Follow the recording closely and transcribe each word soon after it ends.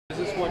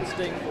Does this one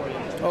sting for you?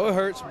 Oh, it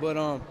hurts, but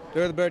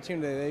they're the better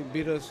team today. They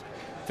beat us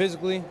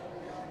physically,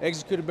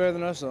 executed better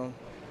than us, so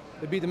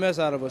they beat the mess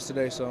out of us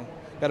today, so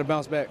got to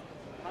bounce back.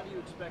 How do you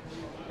expect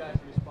you guys to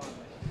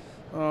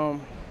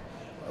respond?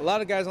 A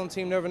lot of guys on the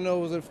team never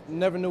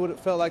knew what it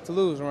felt like to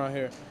lose around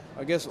here.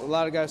 I guess a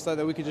lot of guys thought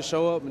that we could just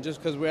show up and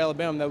just because we're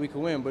Alabama that we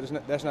could win, but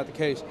that's not the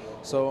case.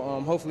 So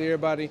hopefully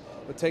everybody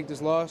will take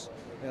this loss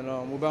and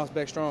we'll bounce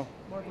back strong.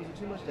 Mark, was it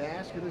too much to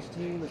ask of this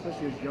team,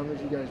 especially as young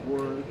as you guys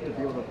were, to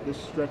be able to this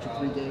stretch of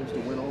 3 games to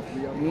win all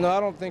 3 of them? No,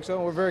 I don't think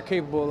so. We're very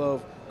capable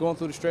of going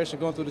through the stretch and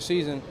going through the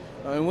season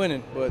and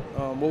winning. But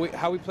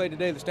how we played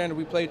today, the standard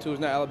we played to is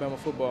not Alabama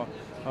football.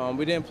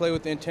 We didn't play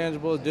with the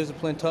intangibles,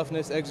 discipline,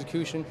 toughness,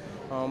 execution.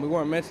 We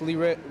weren't mentally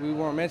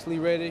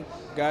ready.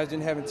 Guys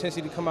didn't have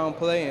intensity to come out and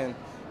play, and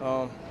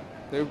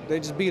they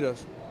just beat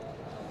us.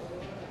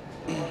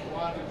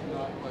 Why did you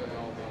not play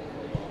Alabama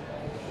football?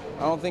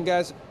 I don't think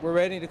guys were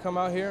ready to come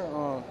out here.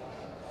 I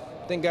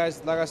think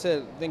guys, like I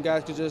said,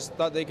 guys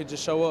thought they could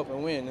just show up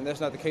and win, and that's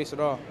not the case at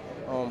all.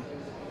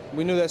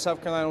 We knew that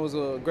South Carolina was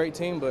a great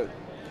team, but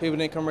people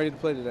didn't come ready to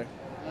play today.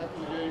 After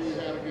the game you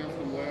had against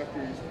them last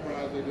year, you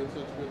surprised they did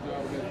such a good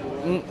job against the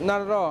run?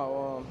 Not at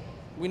all.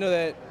 We know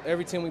that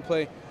every team we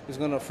play is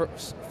going to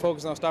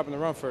focus on stopping the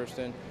run first,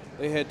 and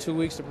they had 2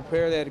 weeks to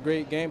prepare. They had a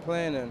great game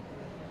plan, and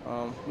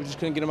we just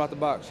couldn't get them out the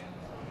box.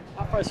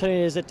 How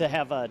frustrating is it to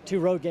have 2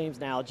 road games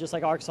now, just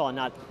like Arkansas, and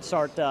not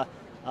start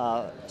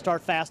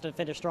fast and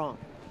finish strong?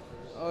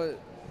 It's a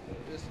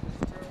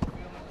terrible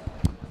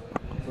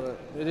feeling,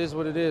 but it is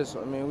what it is.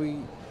 I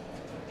mean,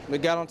 they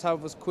got on top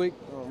of us quick.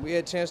 We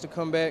had a chance to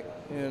come back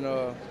and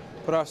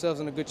put ourselves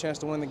in a good chance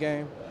to win the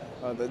game.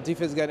 The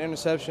defense got an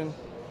interception,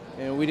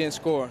 and we didn't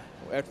score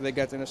after they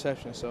got the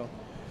interception. So,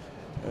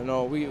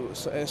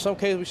 in some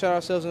cases we shot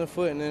ourselves in the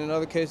foot, and then in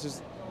other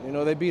cases,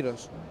 they beat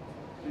us.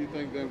 Do you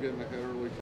think them getting ahead early